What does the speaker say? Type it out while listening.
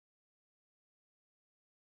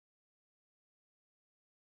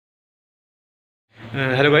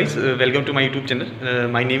Hello guys, welcome to my YouTube channel.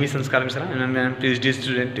 My name is Sanskar Misra and I'm a PhD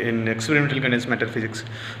student in experimental condensed matter physics.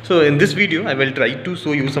 So in this video I will try to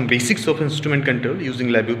show you some basics of instrument control using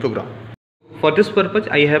LabVIEW program. For this purpose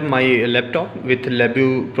I have my laptop with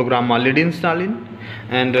LabVIEW program already installed in,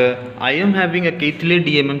 and I am having a Keithley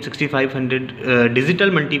DMM6500 digital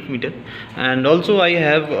multimeter, and also I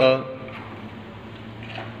have a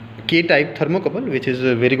K-type thermocouple, which is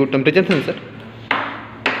a very good temperature sensor.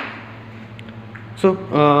 So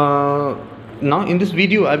now in this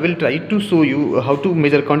video I will try to show you how to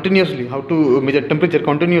measure temperature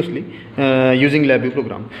continuously using LabVIEW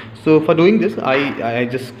program. So for doing this I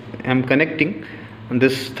just am connecting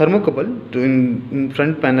this thermocouple to in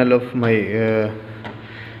front panel of my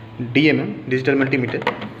DMM digital multimeter.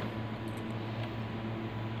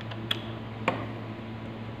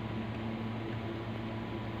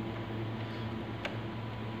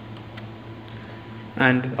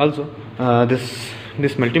 And also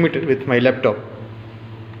this multimeter with my laptop,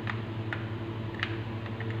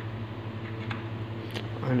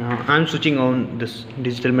 and I'm switching on this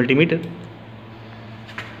digital multimeter.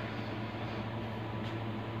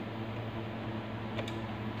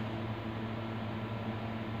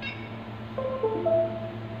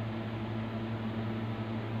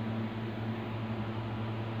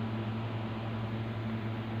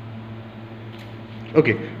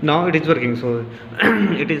 Okay, now it is working. So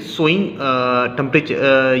it is showing temperature,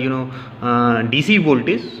 DC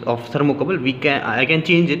voltage of thermocouple. I can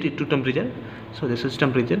change it to temperature. So this is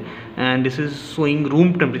temperature, and this is showing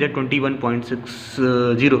room temperature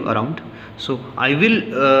 21.60 around. So I will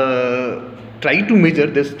try to measure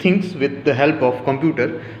these things with the help of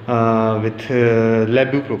computer with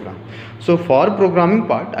LabVIEW program. So for programming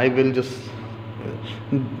part I will just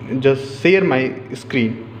share my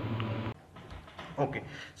screen. Okay,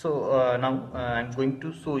 so now I'm going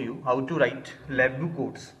to show you how to write LabVIEW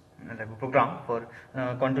codes, LabVIEW program for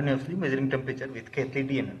continuously measuring temperature with Keithley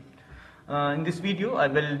DMM. In this video I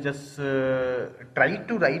will just try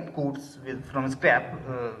to write codes from scratch.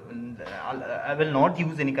 I will not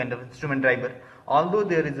use any kind of instrument driver, although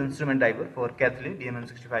there is instrument driver for Keithley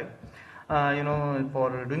DMM65.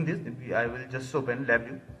 For doing this I will just open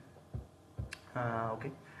LabVIEW.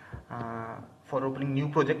 Okay. For opening new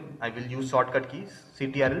project I will use shortcut keys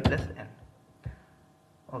Ctrl plus N.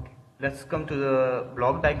 Okay, let's come to the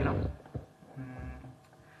block diagram.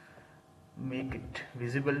 Make it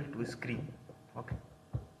visible to screen. Okay,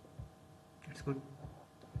 it's good,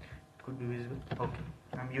 it could be visible. Okay,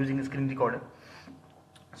 I'm using a screen recorder.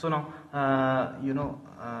 So now in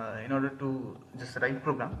order to just write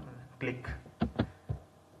program, click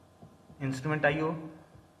instrument IO,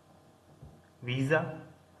 visa,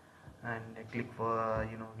 and click for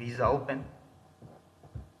visa open,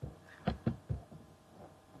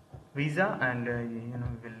 visa, and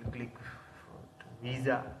we'll click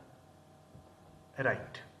visa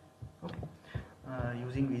write. Okay,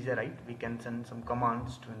 using visa write we can send some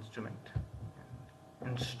commands to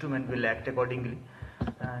instrument will act accordingly,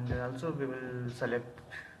 and also we will select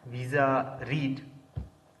visa read,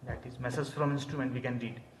 that is message from instrument we can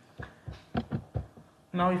read.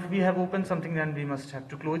 Now if we have opened something, then we must have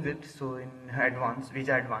to close it. So in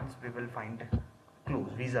visa advanced we will find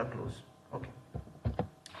close, visa close. Okay,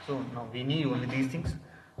 so now we need only these things.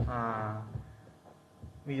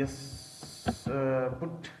 We just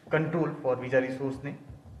put control for visa resource name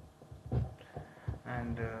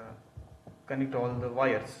and connect all the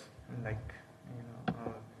wires, like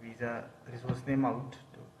visa resource name out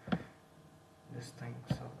to this thing.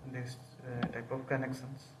 So this type of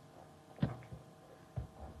connections.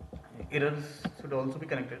 Errors should also be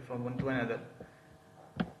connected from one to another.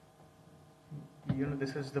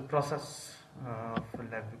 This is the process of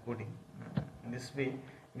LabVIEW coding. In this way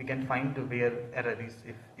we can find where error is.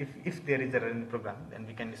 If there is error in the program, then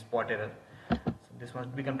we can spot error. So this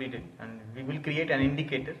must be completed, and we will create an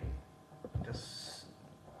indicator. Just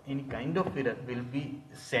any kind of error will be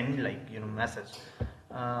sent like message.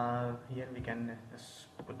 Here we can just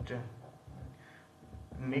put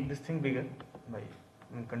make this thing bigger by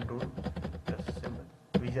control plus symbol,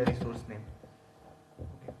 visa resource name.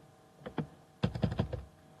 Okay.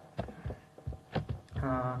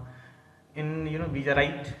 In visa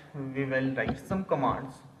write we will write some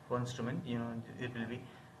commands for instrument. It will be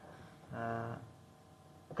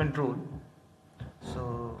control.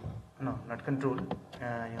 So no, not control.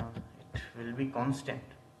 It will be constant.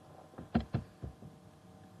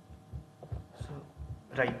 So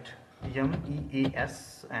write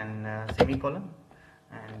MEAS and semicolon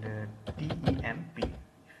and TEMP.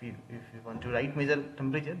 If you want to write measure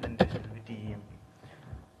temperature, then this will be TEMP.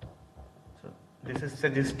 So this is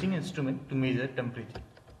suggesting instrument to measure temperature.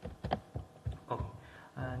 Okay,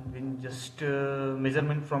 and when just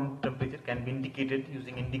measurement from temperature can be indicated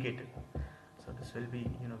using indicator. So this will be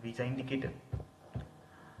visa indicator.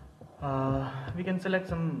 We can select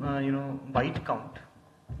some byte count,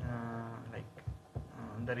 like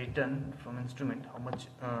the return from instrument, how much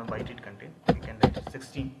byte it contains. We can write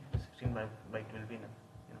 16 byte will be enough.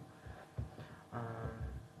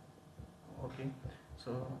 Okay,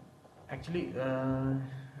 so actually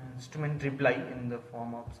instrument reply in the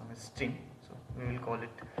form of some string, so we will call it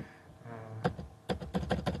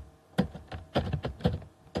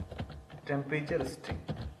temperature string.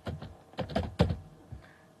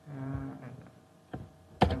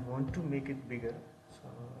 I want to make it bigger, so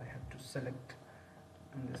I have to select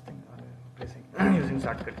this thing or pressing using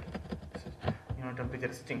shortcut key. This is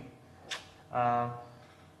temperature string.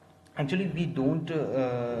 Actually we don't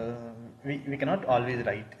we cannot always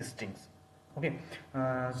write strings. Okay,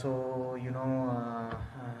 so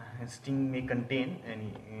a string may contain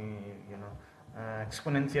any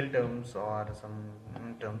exponential terms or some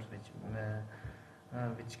terms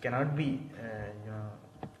which cannot be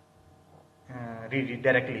read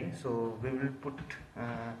directly. So we will put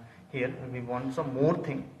here we want some more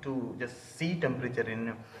thing to just see temperature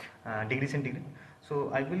in degree centigrade.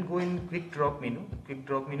 So I will go in quick drop menu. Quick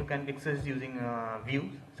drop menu can be accessed using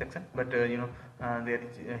view section, but there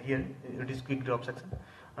is here it is quick drop section.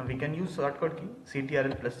 We can use shortcut key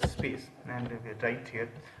CTRL plus space and write here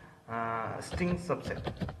string subset.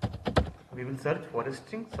 We will search for a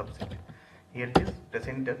string subset. Here it is, press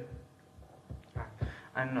enter.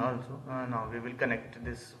 And also now we will connect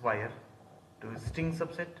this wire to string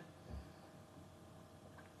subset.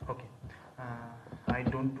 Okay, I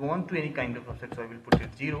don't want to any kind of offset, so I will put it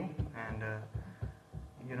 0, and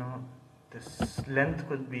this length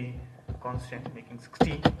could be constant, making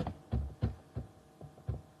 16.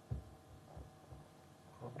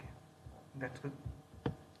 Okay, that's good.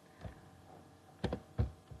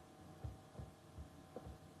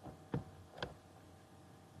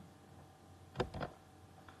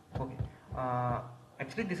 Okay,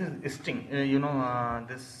 actually this is a string.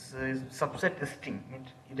 This is subset string.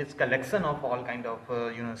 It is collection of all kind of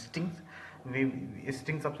strings.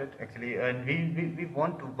 String subset actually, and we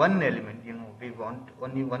want one element. We want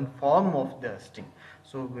only one form of the string.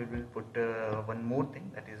 So we will put one more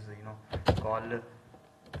thing, that is called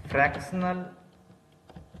fractional.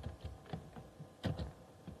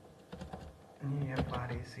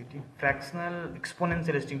 Fractional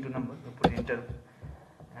exponential string to number. We put enter.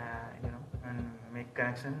 And make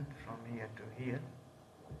connection from here to here,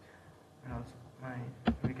 and also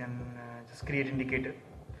we can just create indicator.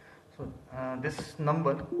 So this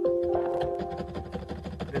number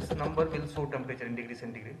will show temperature in degree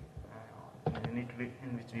centigrade in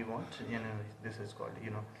which we want. This is called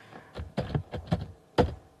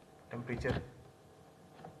temperature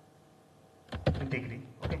in degree.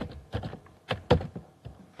 Okay.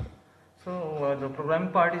 So the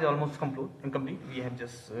programming part is almost incomplete. We have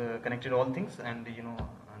just connected all things, and and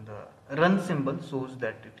the run symbol shows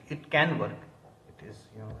that it can work. It is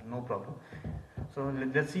no problem. So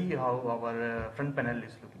let's see how our front panel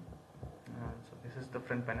is looking. So this is the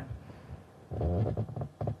front panel,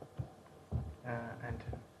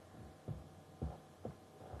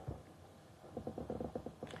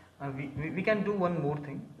 and we can do one more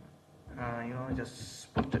thing.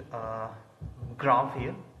 Just put a graph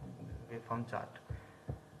here. Waveform chart.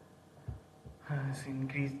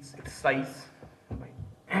 Increase its size by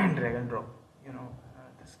drag and drop.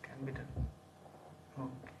 This can be done.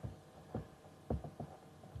 Okay.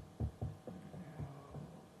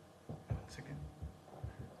 One second.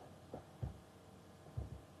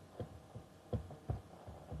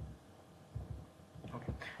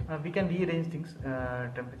 Okay. We can rearrange things.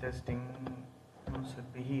 Temperature string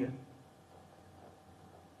should be here.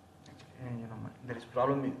 There is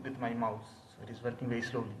problem with my mouse, so it is working very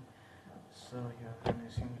slowly. So I'm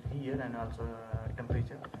using here, and also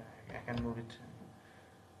temperature. I can move it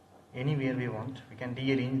anywhere we want. We can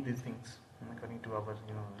rearrange these things according to our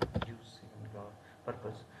use and our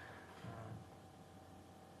purpose.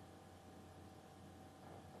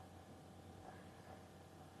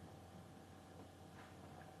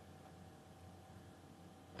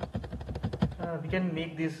 We can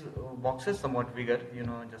make these boxes somewhat bigger,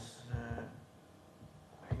 just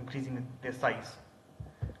increasing their size.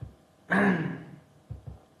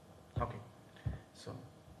 Okay, so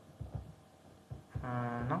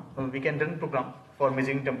now we can run program for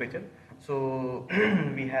measuring temperature. So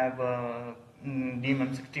we have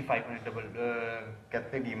DMM6500 double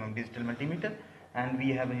Keithley DMM digital multimeter, and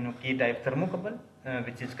we have K-type thermocouple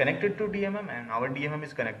which is connected to DMM, and our DMM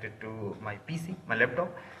is connected to my PC, my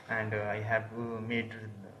laptop, and I have made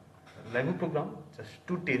LabVIEW program just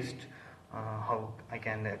to test how I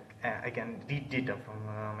can read data from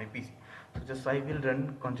my PC. So just I will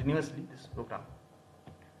run continuously this program.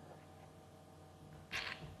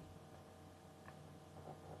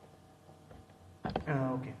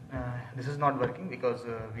 Okay, this is not working because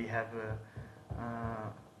we have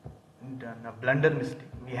done a blunder mistake.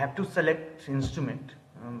 We have to select instrument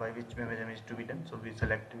by which measurement is to be done. So we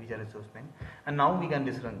select visual resource plane, and now we can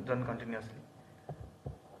just run continuously.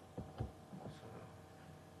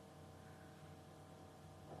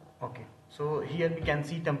 Okay, so here we can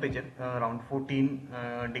see temperature around 14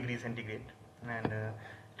 degrees centigrade, and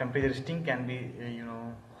temperature sting can be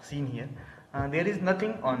seen here. There is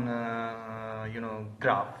nothing on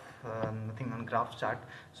graph, nothing on graph chart.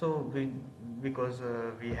 So because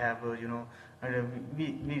we have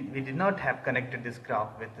we did not have connected this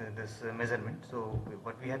graph with this measurement. So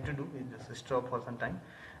what we have to do is just stop for some time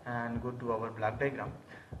and go to our block diagram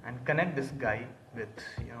and connect this guy with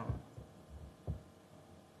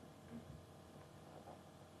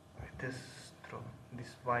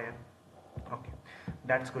this wire. Okay,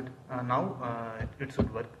 that's good. Now it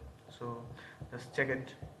should work. So just check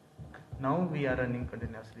it. Now we are running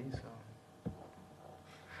continuously.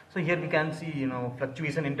 So here we can see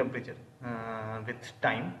fluctuation in temperature with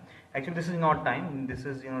time. Actually, this is not time. This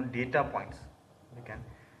is data points. We can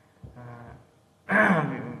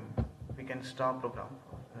we can stop program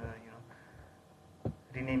for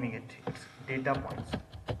renaming it. It's data points.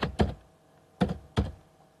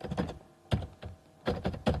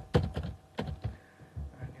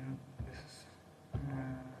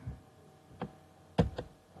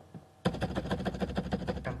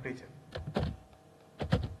 Temperature.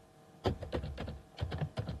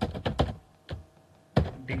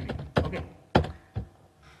 Degree. Okay.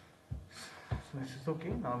 So this is okay.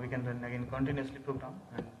 Now we can run again continuously program,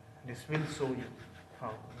 and this will show you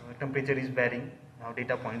how temperature is varying, how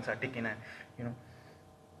data points are taken, and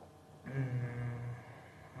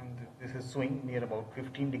and this is showing near about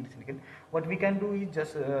 15 degrees centigrade. What we can do is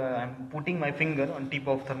just I'm putting my finger on tip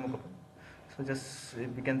of thermocouple. So just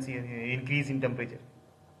we can see an increase in temperature.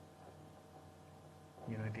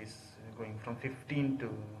 It is going from 15 to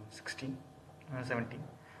 16, 17.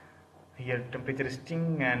 Here temperature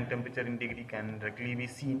sting and temperature in degree can directly be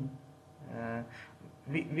seen.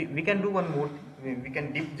 We can do one more thing. We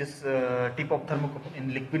can dip just tip of thermocouple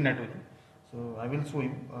in liquid nitrogen. So I will show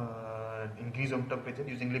you increase of temperature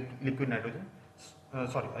using liquid nitrogen.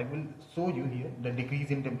 Sorry, I will show you here the decrease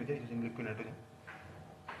in temperature using liquid nitrogen.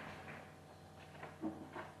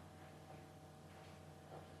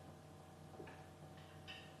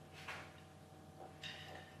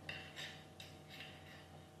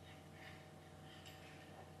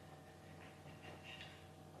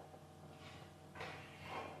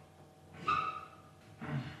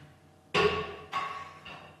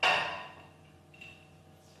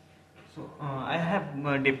 So I have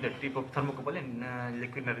dipped the tip of thermocouple in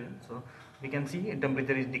liquid nitrogen. So we can see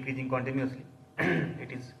temperature is decreasing continuously.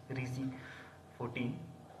 It is reaching 14.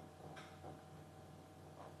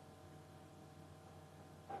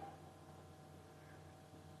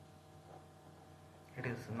 It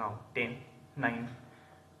is now 10, 9.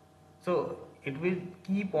 So it will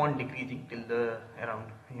keep on decreasing till the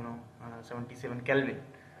around 77 Kelvin,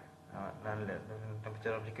 the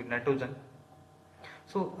temperature of liquid nitrogen.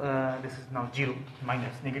 So this is now 0,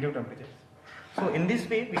 minus, negative temperatures. So in this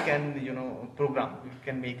way we can program, we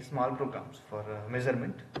can make small programs for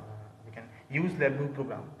measurement. We can use LabVIEW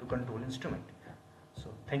program to control instrument. So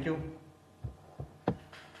thank you.